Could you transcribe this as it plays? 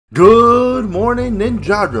Good morning,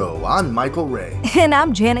 Ninjago. I'm Michael Ray. And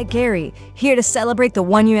I'm Janet Gary, here to celebrate the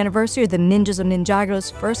 1-year anniversary of the Ninjas of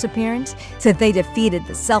Ninjago's first appearance since they defeated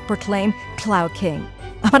the self-proclaimed Cloud King.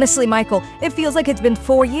 Honestly, Michael, it feels like it's been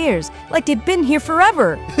 4 years, like they've been here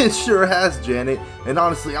forever. It sure has, Janet. And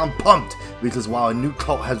honestly, I'm pumped, because while a new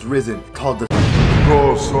cult has risen called the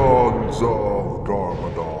Sons of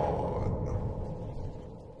Garmadon,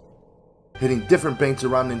 hitting different banks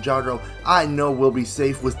around Ninjago, I know we'll be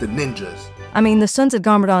safe with the ninjas. I mean, the Sons of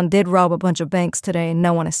Garmadon did rob a bunch of banks today and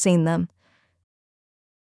no one has seen them.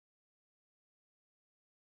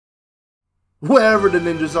 Wherever the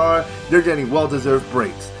ninjas are, they're getting well-deserved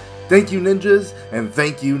breaks. Thank you, ninjas, and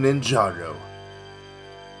thank you, Ninjago.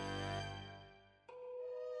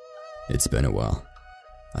 It's been a while.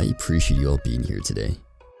 I appreciate you all being here today.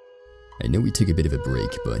 I know we took a bit of a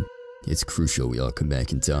break, but it's crucial we all come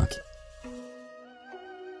back and talk.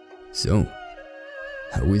 So,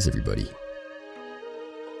 how is everybody?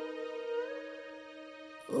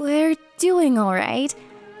 We're doing alright.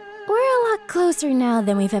 We're a lot closer now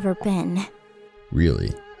than we've ever been.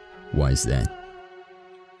 Really? Why is that?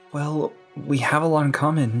 Well, we have a lot in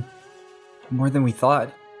common. More than we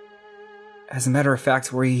thought. As a matter of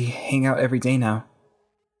fact, we hang out every day now.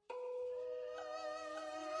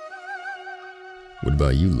 What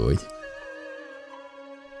about you, Lloyd?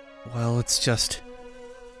 Well, it's just...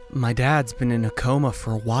 my dad's been in a coma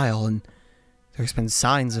for a while, and there's been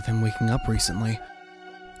signs of him waking up recently.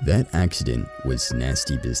 That accident was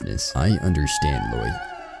nasty business. I understand, Lloyd.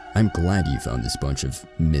 I'm glad you found this bunch of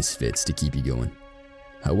misfits to keep you going.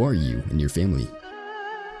 How are you and your family?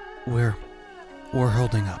 We're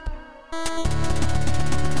holding up.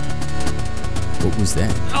 What was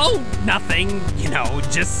that? Oh, nothing. You know,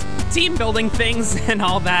 just team building things and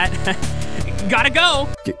all that. Gotta go!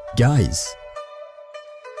 Guys!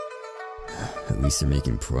 At least they're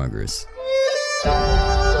making progress.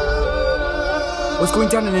 What's going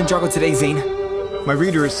down in Ninjago today, Zane? My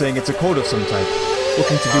reader is saying it's a code of some type,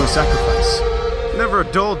 looking to do a sacrifice. Never a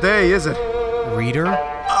dull day, is it? Reader?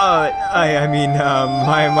 I mean,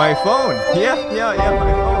 my phone. Yeah, my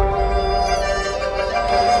phone.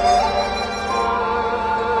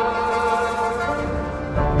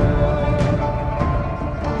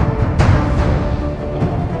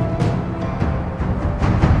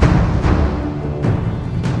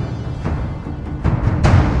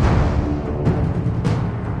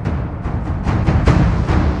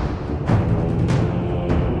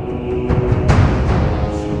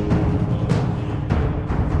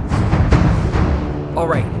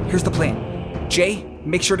 Alright, here's the plan. Jay,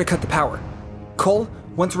 make sure to cut the power. Cole,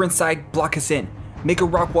 once we're inside, block us in. Make a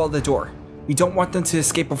rock wall at the door. We don't want them to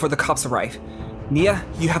escape before the cops arrive. Nia,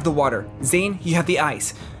 you have the water. Zane, you have the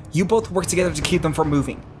ice. You both work together to keep them from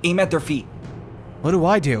moving. Aim at their feet. What do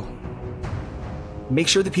I do? Make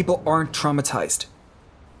sure the people aren't traumatized.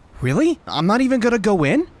 Really? I'm not even gonna go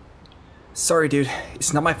in? Sorry, dude.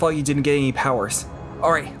 It's not my fault you didn't get any powers.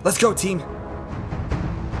 Alright, let's go, team.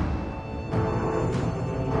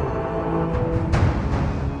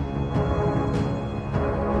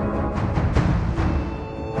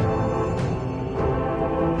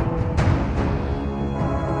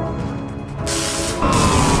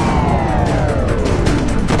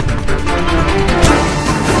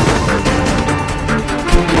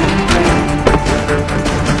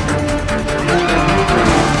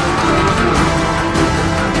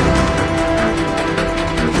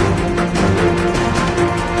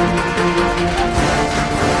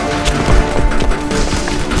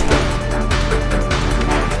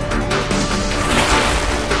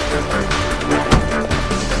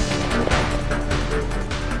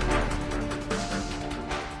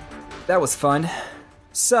 That was fun.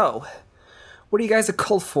 So, what are you guys a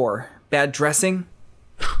cult for? Bad dressing?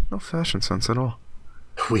 No fashion sense at all.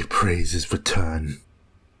 We praise his return.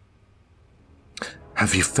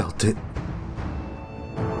 Have you felt it?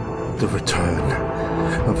 The return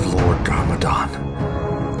of Lord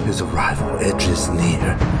Garmadon. His arrival edges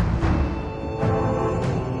near.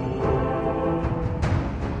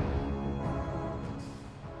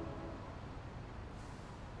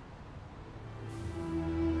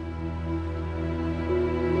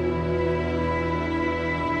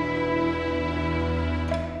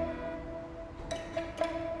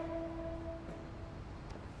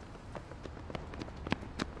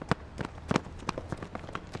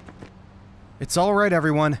 It's alright,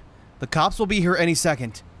 everyone. The cops will be here any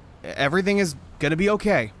second. Everything is gonna be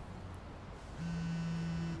okay.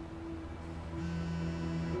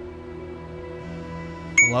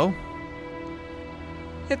 Hello?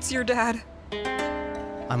 It's your dad.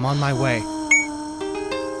 I'm on my way.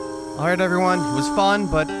 Alright everyone, it was fun,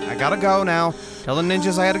 but I gotta go now. Tell the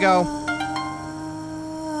ninjas I had to go.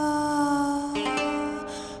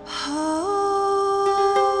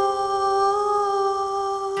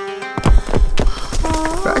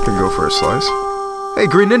 Back and go for a slice. Hey,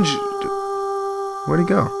 Green Ninja! Where'd he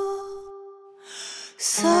go?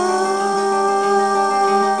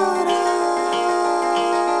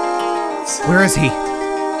 Where is he?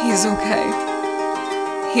 He's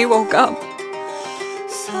okay. He woke up.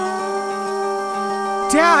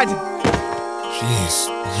 Dad! Jeez,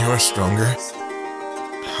 you're stronger.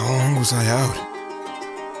 How long was I out?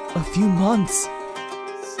 A few months.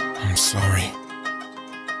 I'm sorry.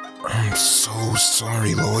 I'm so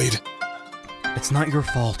sorry, Lloyd. It's not your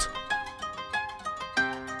fault.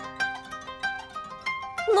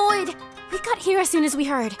 Lloyd! We got here as soon as we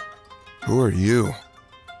heard. Who are you?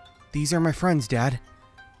 These are my friends, Dad.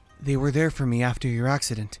 They were there for me after your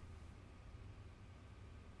accident.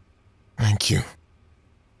 Thank you.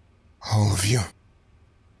 All of you.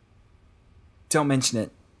 Don't mention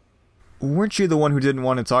it. Weren't you the one who didn't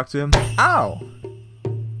want to talk to him? Ow!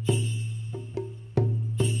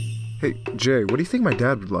 Hey, Jay, what do you think my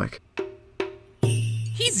dad would like?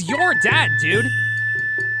 He's your dad, dude.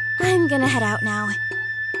 I'm gonna head out now.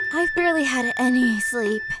 I've barely had any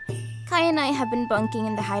sleep. Kai and I have been bunking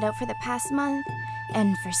in the hideout for the past month,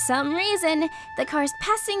 and for some reason, the cars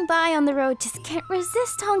passing by on the road just can't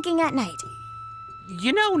resist honking at night.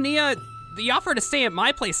 You know, Nia, the offer to stay at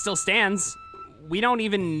my place still stands. We don't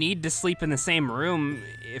even need to sleep in the same room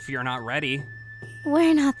if you're not ready.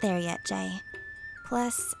 We're not there yet, Jay.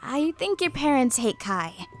 Plus, I think your parents hate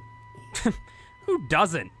Kai. Who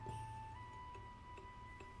doesn't?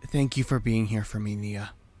 Thank you for being here for me,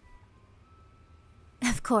 Nia.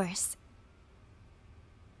 Of course.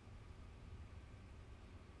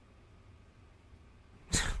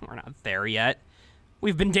 We're not there yet.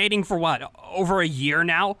 We've been dating for what, over a year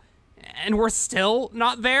now? And we're still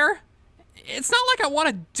not there? It's not like I want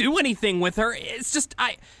to do anything with her. It's just,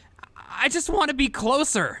 I just want to be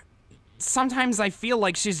closer. Sometimes I feel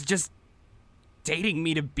like she's just dating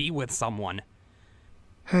me to be with someone.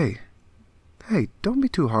 Hey, don't be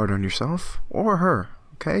too hard on yourself. Or her,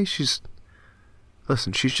 okay?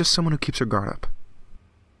 Listen, she's just someone who keeps her guard up.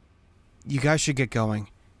 You guys should get going.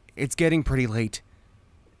 It's getting pretty late.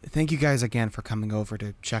 Thank you guys again for coming over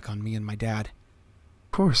to check on me and my dad.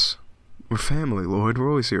 Of course. We're family, Lloyd. We're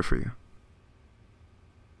always here for you.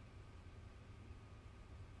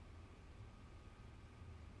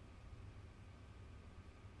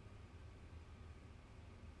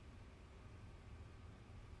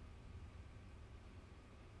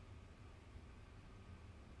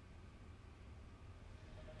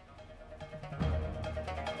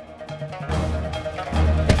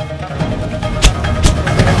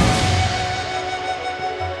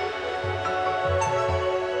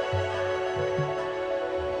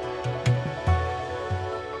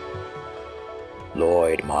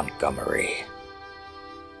 Lloyd Montgomery.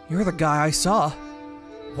 You're the guy I saw.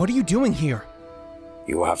 What are you doing here?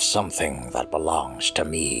 You have something that belongs to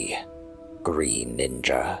me, Green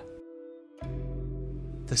Ninja.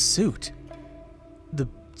 The suit? The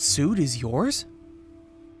suit is yours?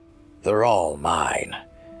 They're all mine,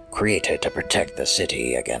 created to protect the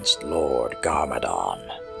city against Lord Garmadon.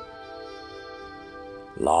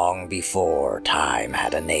 Long before time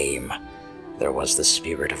had a name, there was the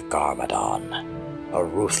spirit of Garmadon, a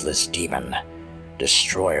ruthless demon,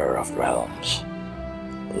 destroyer of realms.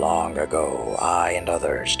 Long ago, I and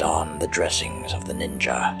others donned the dressings of the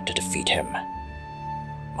ninja to defeat him.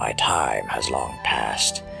 My time has long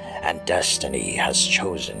passed, and destiny has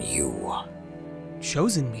chosen you.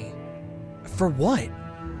 Chosen me? For what?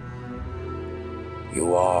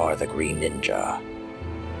 You are the Green Ninja,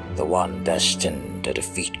 the one destined to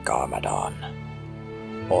defeat Garmadon,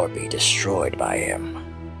 or be destroyed by him.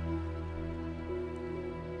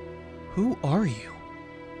 Who are you?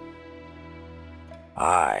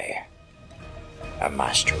 I am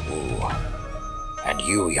Master Wu, and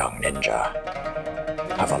you, young ninja,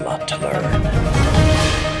 have a lot to learn.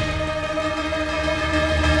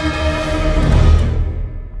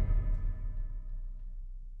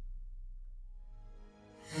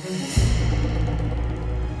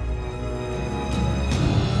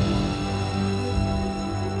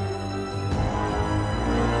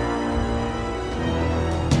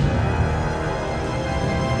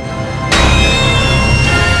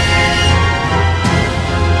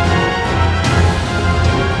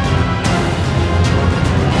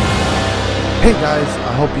 Hey guys,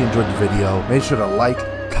 I hope you enjoyed the video. Make sure to like,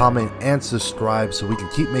 comment, and subscribe so we can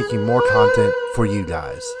keep making more content for you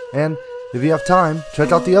guys. And if you have time,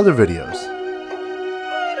 check out the other videos.